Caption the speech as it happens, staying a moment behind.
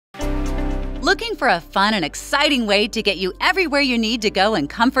Looking for a fun and exciting way to get you everywhere you need to go in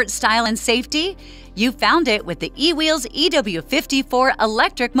comfort, style, and safety? You found it with the EWheels EW-54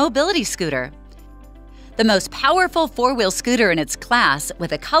 electric mobility scooter. The most powerful four-wheel scooter in its class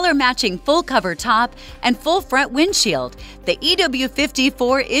with a color-matching full-cover top and full front windshield, the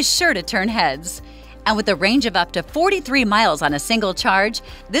EW-54 is sure to turn heads. And with a range of up to 43 miles on a single charge,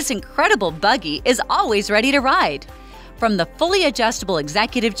 this incredible buggy is always ready to ride. From the fully adjustable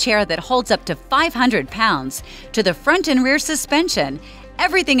executive chair that holds up to 500 pounds to the front and rear suspension,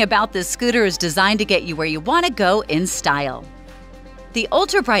 everything about this scooter is designed to get you where you want to go in style. The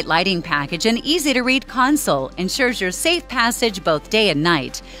ultra-bright lighting package and easy-to-read console ensures your safe passage both day and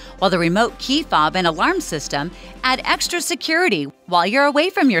night, while the remote key fob and alarm system add extra security while you're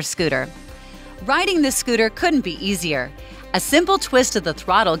away from your scooter. Riding this scooter couldn't be easier. A simple twist of the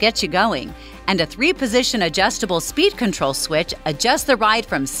throttle gets you going, and a 3-position adjustable speed control switch adjusts the ride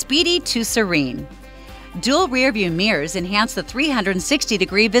from speedy to serene. Dual rear-view mirrors enhance the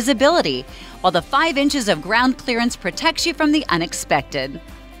 360-degree visibility, while the 5 inches of ground clearance protects you from the unexpected.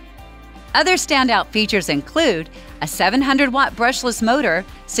 Other standout features include a 700-watt brushless motor,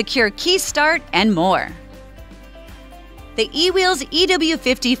 secure key start, and more. The EWheels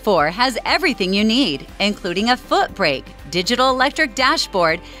EW-54 has everything you need, including a foot brake, digital electric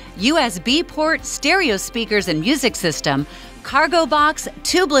dashboard, USB port, stereo speakers and music system, cargo box,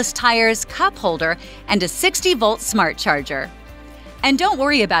 tubeless tires, cup holder, and a 60-volt smart charger. And don't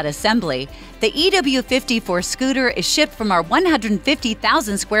worry about assembly. The EW-54 scooter is shipped from our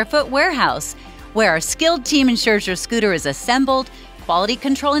 150,000 square foot warehouse, where our skilled team ensures your scooter is assembled, quality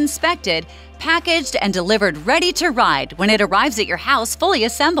control inspected, packaged, and delivered ready to ride when it arrives at your house fully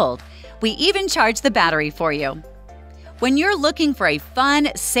assembled. We even charge the battery for you. When you're looking for a fun,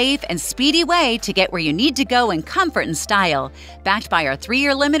 safe, and speedy way to get where you need to go in comfort and style, backed by our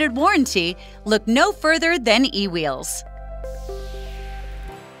 3-year limited warranty, look no further than EWheels.